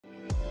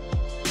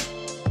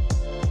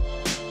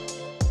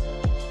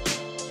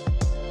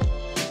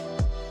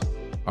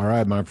All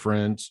right, my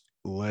friends,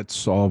 let's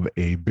solve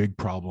a big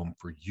problem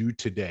for you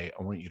today.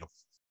 I want you to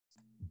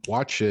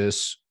watch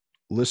this,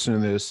 listen to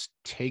this,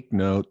 take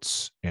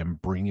notes,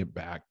 and bring it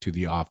back to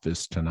the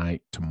office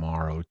tonight,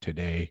 tomorrow,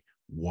 today,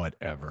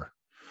 whatever.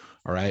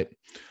 All right.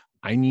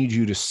 I need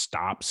you to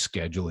stop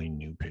scheduling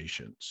new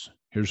patients.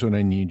 Here's what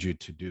I need you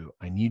to do.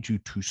 I need you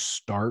to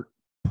start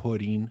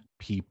putting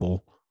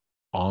people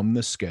on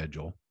the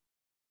schedule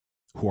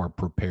who are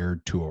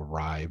prepared to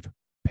arrive,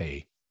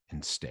 pay,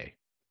 and stay.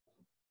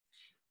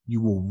 You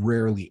will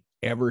rarely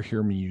ever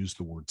hear me use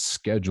the word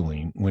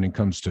scheduling when it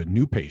comes to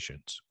new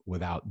patients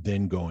without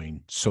then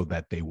going so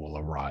that they will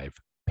arrive,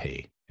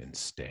 pay, and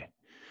stay.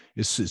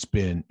 This has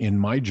been in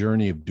my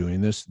journey of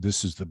doing this.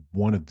 This is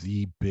one of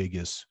the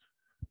biggest,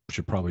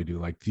 should probably do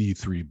like the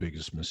three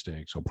biggest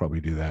mistakes. I'll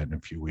probably do that in a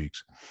few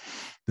weeks.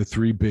 The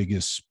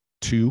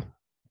two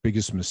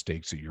biggest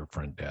mistakes at your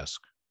front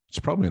desk. It's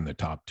probably in the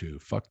top two.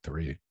 Fuck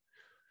three.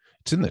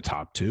 It's in the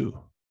top two.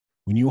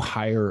 When you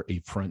hire a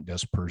front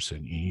desk person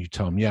and you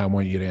tell them, yeah, I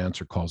want you to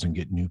answer calls and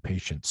get new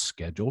patients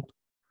scheduled,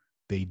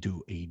 they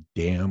do a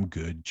damn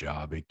good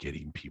job at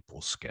getting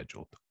people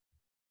scheduled.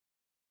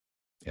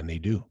 And they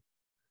do.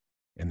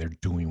 And they're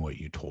doing what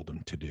you told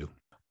them to do.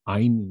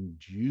 I need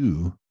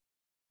you,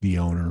 the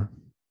owner,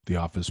 the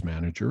office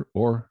manager,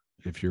 or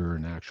if you're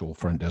an actual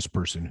front desk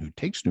person who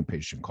takes new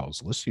patient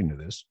calls listening to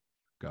this,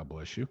 God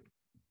bless you.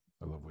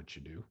 I love what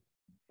you do.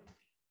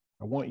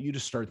 I want you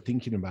to start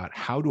thinking about,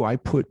 how do I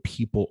put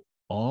people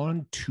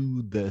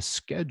onto the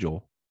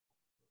schedule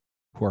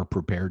who are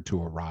prepared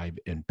to arrive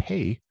and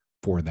pay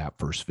for that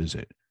first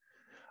visit.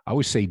 I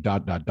always say ...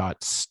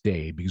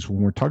 stay, because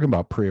when we're talking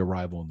about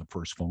pre-arrival in the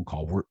first phone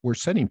call, we're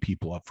setting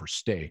people up for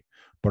stay.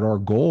 But our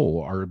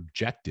goal, our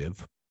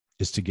objective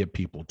is to get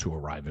people to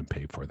arrive and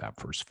pay for that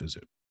first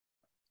visit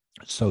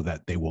so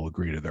that they will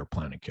agree to their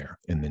plan of care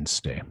and then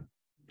stay.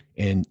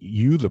 And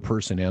you, the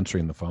person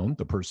answering the phone,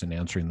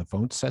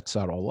 sets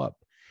that all up.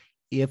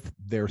 If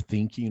they're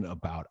thinking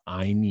about,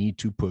 I need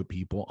to put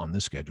people on the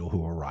schedule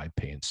who arrive,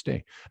 pay, and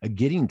stay. A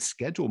getting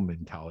scheduled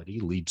mentality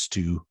leads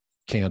to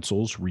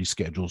cancels,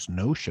 reschedules,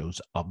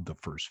 no-shows of the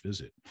first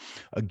visit.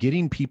 A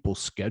getting people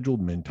scheduled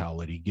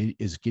mentality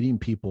is getting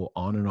people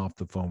on and off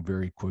the phone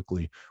very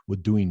quickly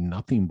with doing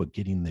nothing but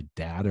getting the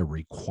data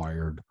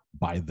required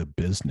by the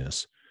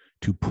business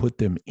to put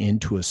them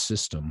into a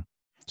system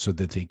so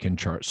that they can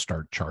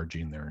start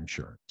charging their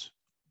insurance.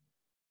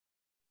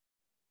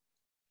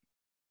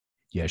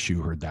 Yes,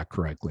 you heard that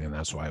correctly, and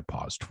that's why I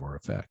paused for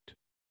effect.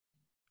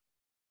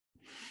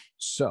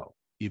 So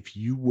if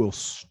you will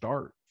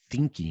start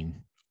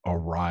thinking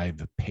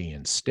arrive, pay,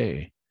 and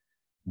stay,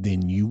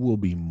 then you will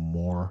be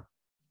more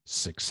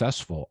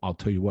successful. I'll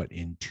tell you what,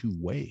 in two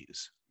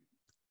ways.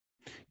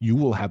 You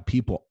will have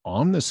people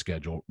on the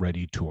schedule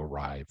ready to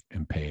arrive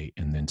and pay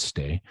and then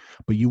stay,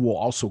 but you will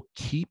also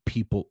keep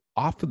people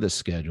off of the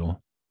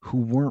schedule who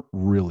weren't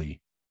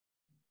really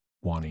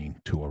wanting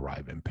to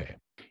arrive and pay.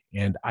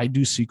 And I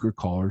do secret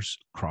callers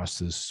across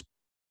this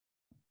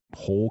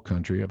whole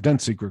country. I've done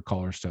secret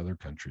callers to other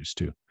countries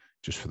too,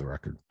 just for the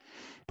record.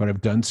 But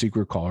I've done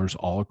secret callers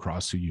all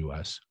across the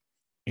US.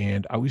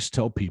 And I always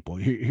tell people,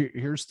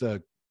 here's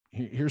the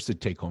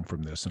take home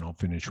from this, and I'll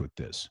finish with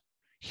this.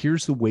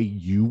 Here's the way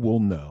you will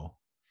know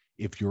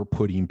if you're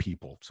putting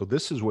people. So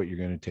this is what you're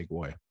going to take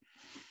away.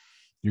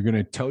 You're going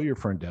to tell your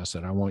front desk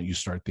that I want you to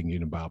start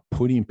thinking about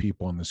putting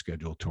people on the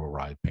schedule to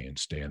arrive, pay, and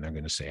stay. And they're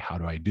going to say, how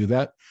do I do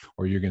that?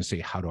 Or you're going to say,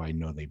 how do I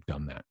know they've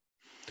done that?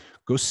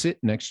 Go sit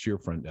next to your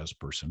front desk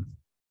person.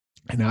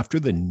 And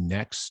after the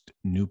next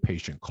new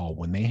patient call,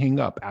 when they hang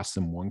up, ask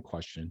them one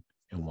question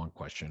and one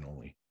question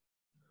only.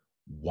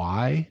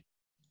 Why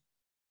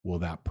will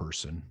that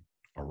person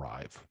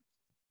arrive?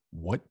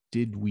 What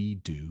did we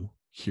do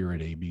here at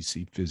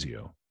ABC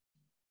Physio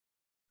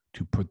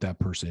to put that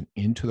person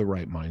into the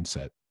right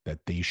mindset that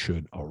they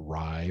should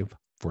arrive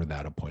for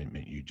that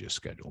appointment you just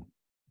scheduled?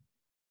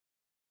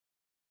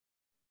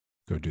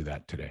 Go do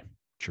that today.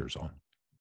 Cheers all.